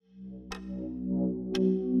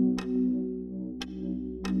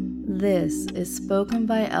This is Spoken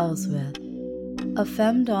by Elswith, a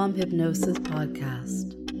Femdom Hypnosis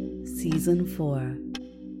podcast, Season 4.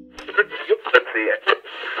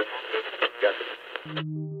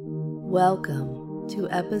 Welcome to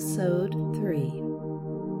Episode 3.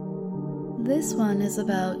 This one is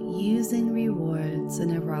about using rewards in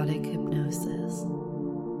erotic hypnosis.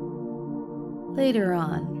 Later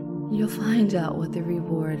on, you'll find out what the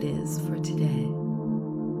reward is for today.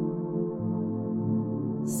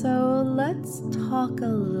 So let's talk a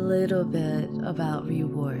little bit about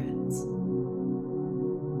rewards.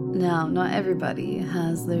 Now, not everybody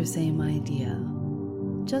has their same idea.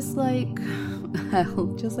 Just like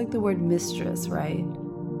the word mistress, right?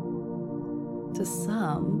 To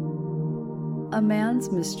some, a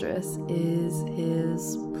man's mistress is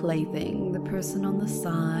his plaything, the person on the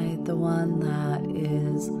side, the one that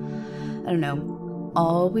is,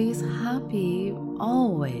 always happy,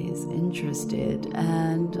 always interested,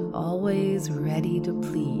 and always ready to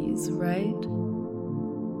please, right?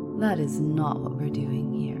 That is not what we're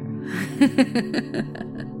doing here.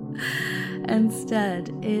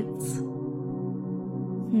 Instead, it's,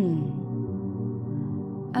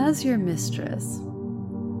 as your mistress,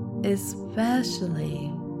 especially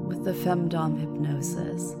with the Femdom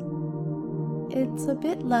hypnosis, it's a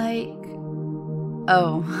bit like,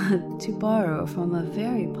 to borrow from a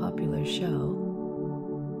very popular show,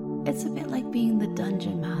 it's a bit like being the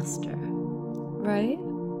dungeon master, right?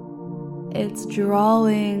 It's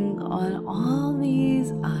drawing on all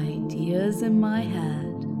these ideas in my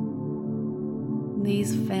head,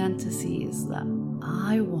 these fantasies that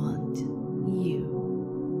I want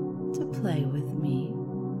you to play with me,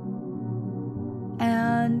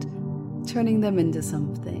 and turning them into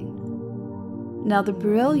something. Now, the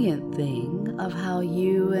brilliant thing of how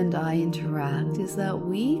you and I interact is that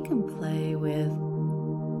we can play with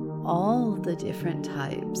all the different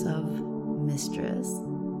types of mistress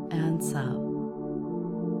and sub.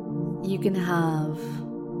 You can have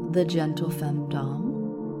the gentle femdom,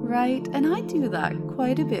 right? And I do that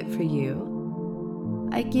quite a bit for you.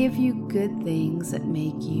 I give you good things that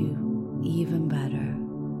make you even better.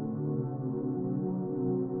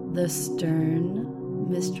 The stern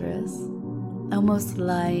mistress, almost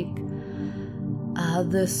like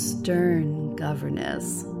the stern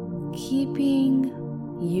governess, keeping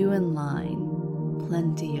you in line.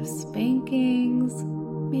 Plenty of spankings,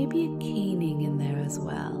 maybe a caning in there as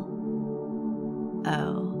well.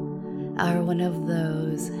 Are one of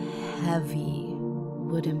those heavy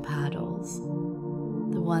wooden paddles,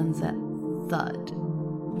 the ones that thud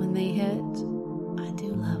when they hit. I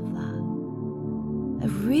do love that. I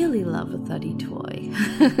really love a thuddy toy.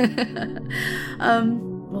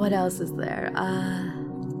 What else is there?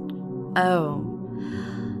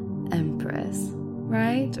 Empress,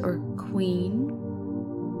 right? Or queen.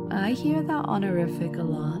 I hear that honorific a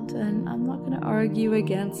lot, and I'm not going to argue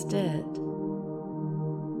against it.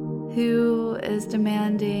 Who is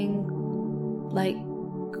demanding, like,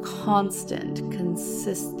 constant,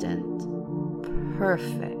 consistent,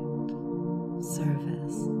 perfect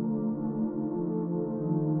service.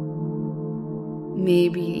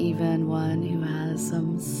 Maybe even one who has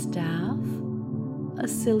some staff, a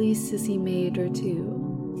silly sissy maid or two.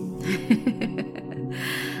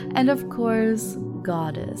 And of course,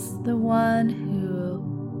 goddess, the one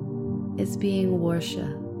who is being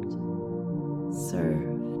worshipped,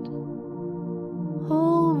 served.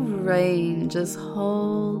 Whole range, this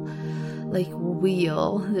whole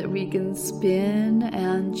wheel that we can spin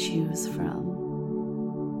and choose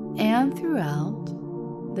from. And throughout,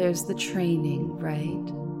 there's the training,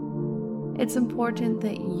 right? It's important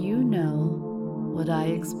that you know what I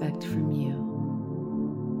expect from you.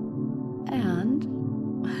 And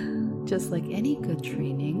just like any good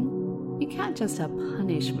training, you can't just have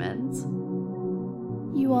punishments.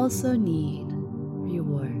 You also need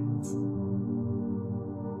rewards.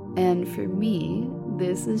 And for me,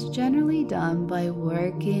 this is generally done by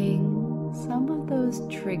working some of those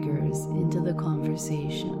triggers into the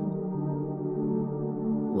conversation.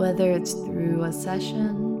 Whether it's through a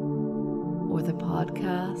session, or the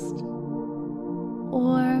podcast,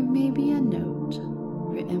 or maybe a note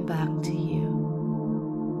written back to you.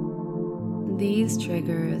 These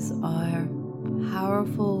triggers are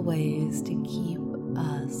powerful ways to keep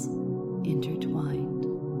us intertwined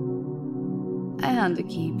and to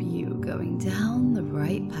keep you going down the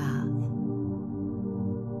right path.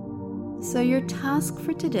 So your task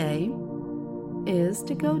for today is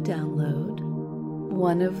to go download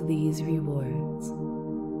one of these rewards.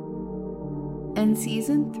 In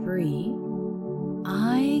Season 3,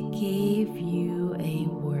 I gave you a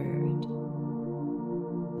word.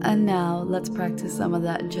 And now let's practice some of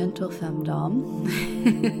that gentle femdom.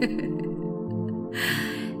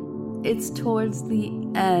 It's towards the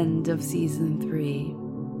end of season 3.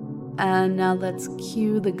 And now let's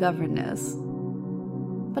cue the governess.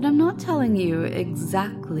 But I'm not telling you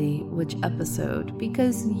exactly which episode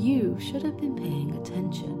because you should have been paying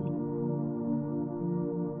attention.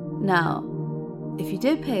 Now, if you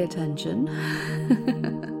did pay attention,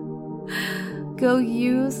 go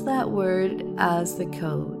use that word as the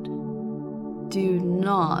code. Do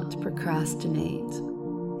not procrastinate.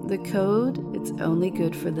 The code, it's only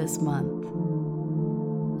good for this month.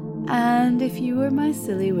 And if you were my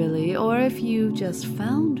silly willy, or if you just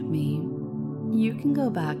found me, you can go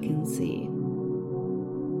back and see.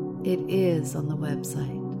 It is on the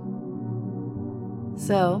website.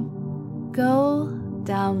 So, go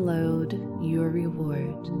download your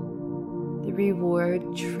reward. The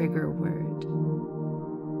reward trigger word.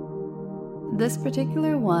 This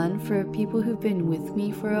particular one, for people who've been with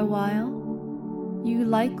me for a while, you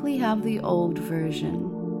likely have the old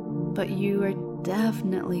version, but you are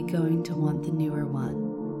definitely going to want the newer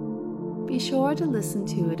one. Be sure to listen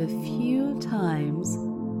to it a few times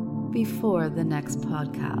before the next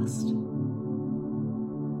podcast.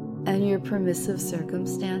 And your permissive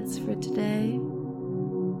circumstance for today?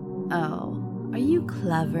 Oh, are you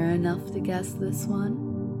clever enough to guess this one?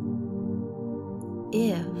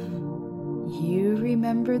 If you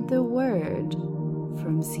remembered the word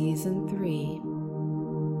from season 3,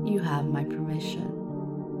 you have my permission.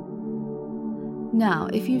 Now,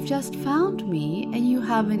 if you've just found me and you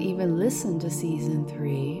haven't even listened to season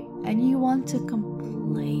 3 and you want to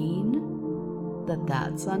complain that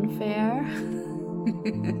that's unfair,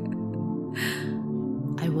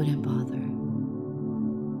 I wouldn't bother.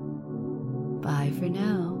 Bye for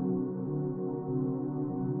now.